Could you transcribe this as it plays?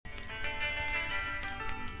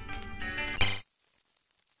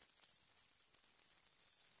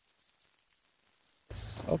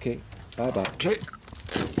Okay, bye bye. Okay.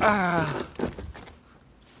 Ah,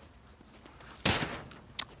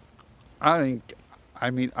 I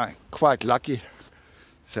mean, I'm quite lucky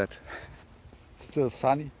that still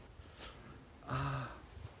sunny.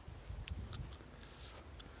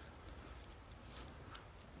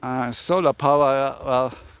 Solar power,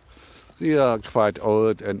 well, they are quite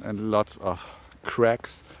old and lots of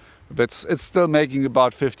cracks, but it's still making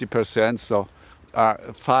about 50%, so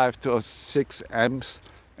 5 to 6 amps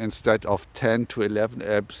instead of 10 to 11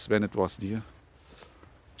 amps when it was new.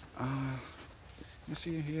 You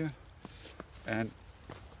see here, and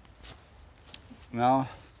now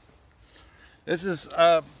this is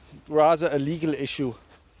rather a legal issue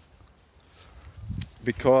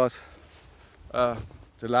because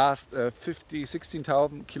the last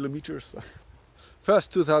 16,000 kilometers,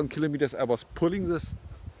 first 2,000 kilometers I was pulling this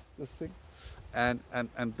thing, and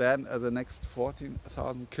then the next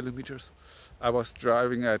 14,000 kilometers I was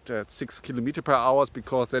driving at 6 kilometers per hour,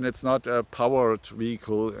 because then it's not a powered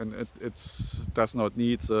vehicle and it does not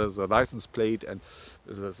need the license plate and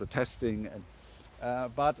the testing. And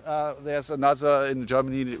but there's another in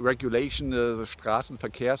Germany regulation, the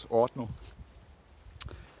Straßenverkehrsordnung.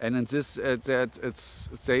 And in this, it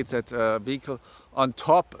states that a vehicle on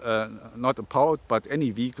top, not a powered, but any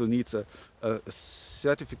vehicle needs a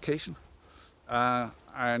certification.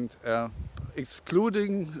 And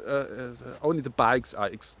excluding, only the bikes are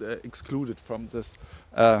excluded from this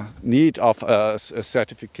need of a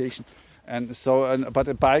certification. And so, but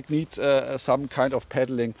a bike needs some kind of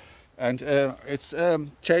pedaling. And it's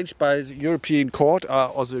changed by the European Court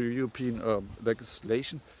or the European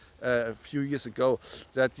legislation a few years ago,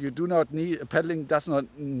 that you do not need, pedaling does not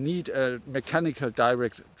need a mechanical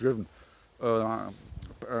direct driven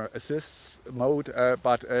assists mode,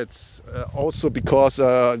 but it's also because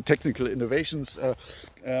technical innovations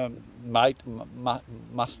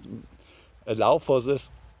must allow for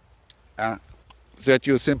this, that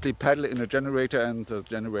you simply pedal in a generator and the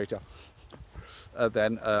generator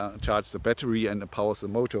then charge the battery and powers the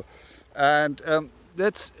motor. And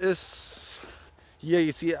that is, here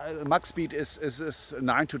you see max speed is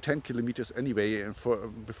 9 to 10 kilometers anyway, and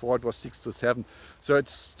before it was 6 to 7. So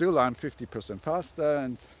it's still 50% faster,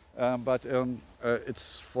 and but it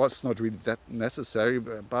was not really that necessary.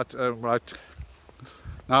 But right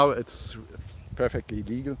now it's perfectly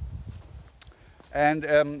legal. And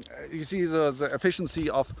you see the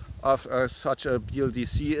efficiency of such a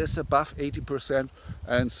BLDC is above 80%,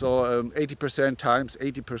 and so 80% times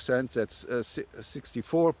 80%, that's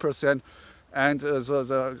 64%. And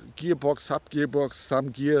the gearbox, sub-gearbox, some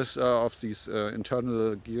gears of these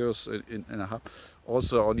internal gears in a hub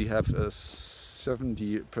also only have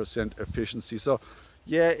 70% efficiency. So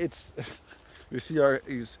yeah, it's you see,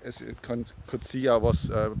 as you could see, I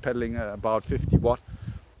was pedaling about 50 watt,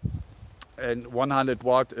 and 100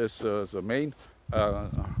 watt is the main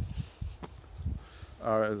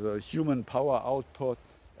the human power output,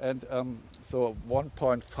 and so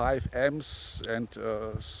 1.5 amps and 3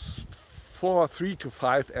 to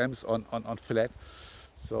 5 amps on flat.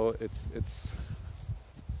 So it's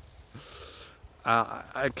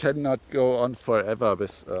I cannot go on forever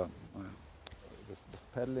with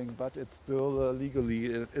pedaling, but it's still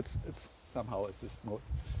legally it's somehow assist mode,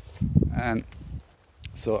 and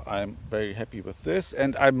so I'm very happy with this.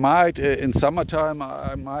 And I might in summertime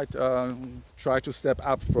I might try to step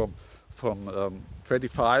up from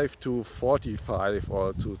 25 to 45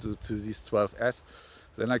 or to these 12S.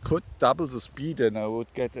 Then I could double the speed and I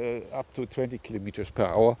would get up to 20 kilometers per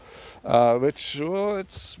hour, which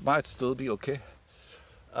it might still be okay.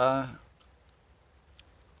 But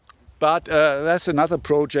that's another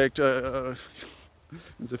project in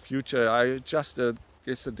the future. I just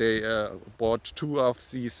yesterday bought 2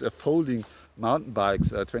 of these folding mountain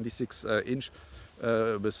bikes, 26 inch,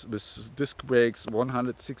 with disc brakes,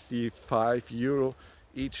 165 euro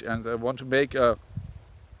each, and I want to make a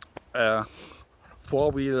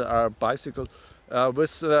 4-wheel bicycle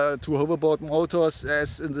with 2 hoverboard motors,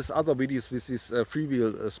 as in this other videos with these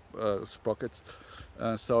 3-wheel sprockets.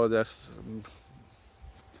 So there's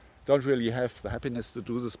don't really have the happiness to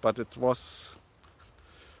do this, but it was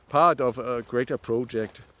part of a greater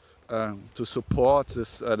project to support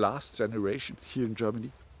this last generation here in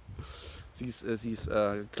Germany. These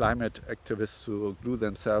climate activists who glue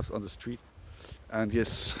themselves on the street. And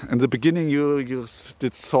yes, in the beginning you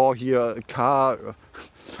saw here a car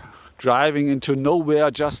driving into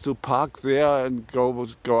nowhere just to park there and go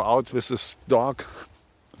out with this dog.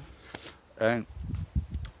 And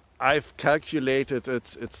I've calculated but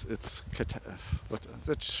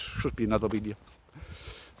that should be another video.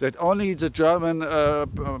 that only the German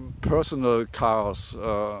personal cars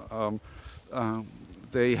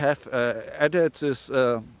they have added this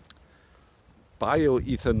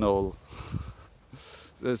bioethanol.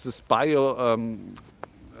 There's this bio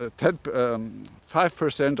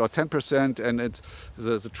 5% or 10%, and it's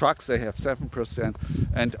the trucks they have 7%,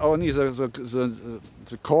 and only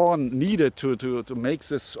the corn needed to make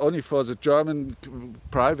this only for the German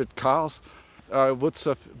private cars would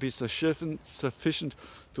be sufficient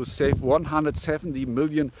to save 170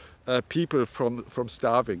 million people from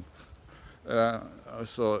starving.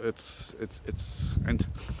 So it's and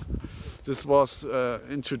this was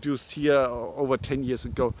introduced here over 10 years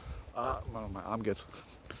ago. My arm gets.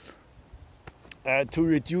 To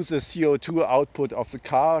reduce the CO2 output of the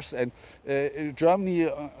cars, and in Germany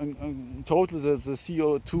in total the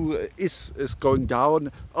CO2 is going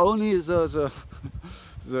down. Only the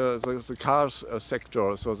cars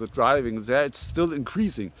sector, so the driving there, it's still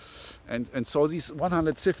increasing, and so these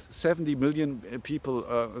 170 million people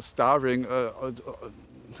starving.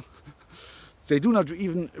 They do not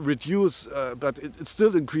even reduce, but it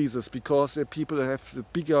still increases because people have the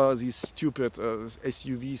bigger, these stupid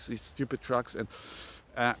SUVs, these stupid trucks, and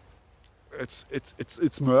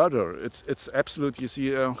it's murder. It's absolute. You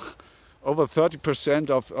see, over 30%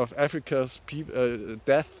 of Africa's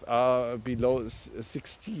deaths are below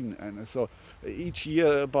 16, and so each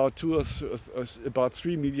year about 3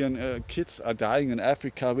 million kids are dying in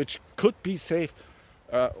Africa, which could be saved.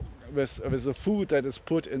 With the food that is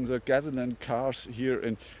put in the gasoline cars here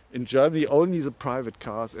in Germany, only the private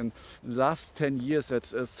cars. And in the last 10 years,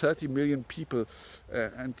 that's 30 million people.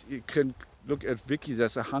 And you can look at Wiki,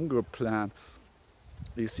 there's a hunger plan.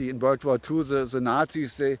 You see, in World War II, the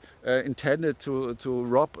Nazis, they intended to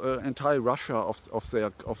rob entire Russia of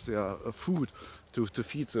their food to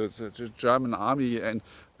feed the German army and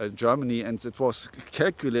Germany. And it was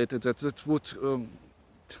calculated that it would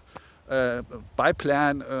by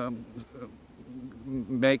plan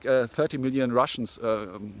make 30 million Russians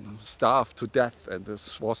starve to death, and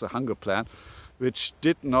this was a hunger plan which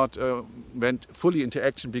did not went fully into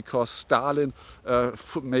action because Stalin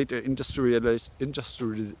made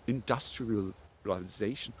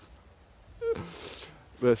industrialization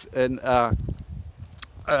within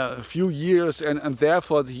a few years, and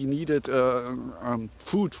therefore he needed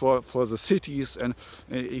food for the cities, and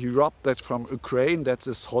he robbed that from Ukraine. That's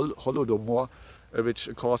this Holodomor, which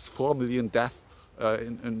caused 4 million deaths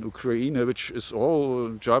in Ukraine, which is all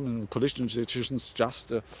German politicians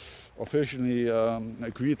just officially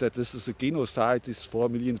agreed that this is a genocide, these 4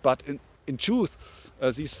 million. But in truth,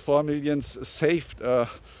 these 4 million saved,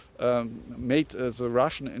 made the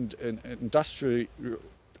Russian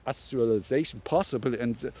industrialization possible,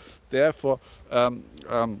 and therefore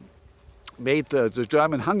made the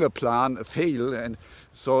German hunger plan fail. And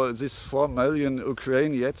so this 4 million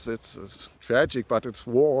Ukrainians, it's tragic, but it's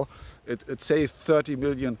war. It saved 30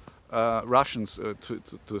 million Russians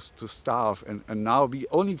to starve. And now we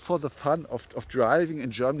only for the fun of driving in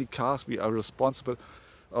Germany cars, we are responsible,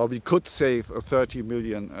 or we could save 30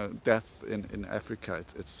 million deaths in Africa.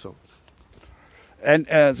 It's so. And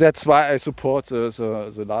that's why I support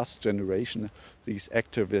the last generation, these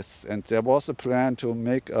activists. And there was a plan to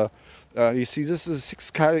make you see, this is a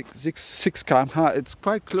 6 km/h. It's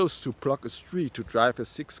quite close to block a street, to drive a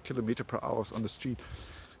 6 km/h on the street.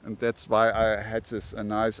 And that's why I had this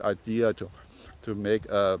nice idea to make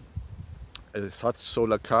such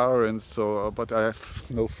solar car. And so, but I have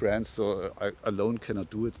no friends, so I alone cannot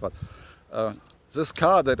do it. But this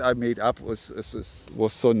car that I made up was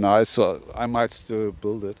so nice, so I might still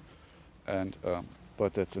build it. And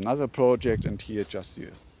but that's another project, and here just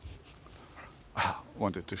you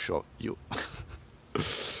wanted to show you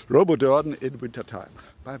Robodörden in winter time.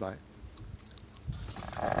 Bye bye.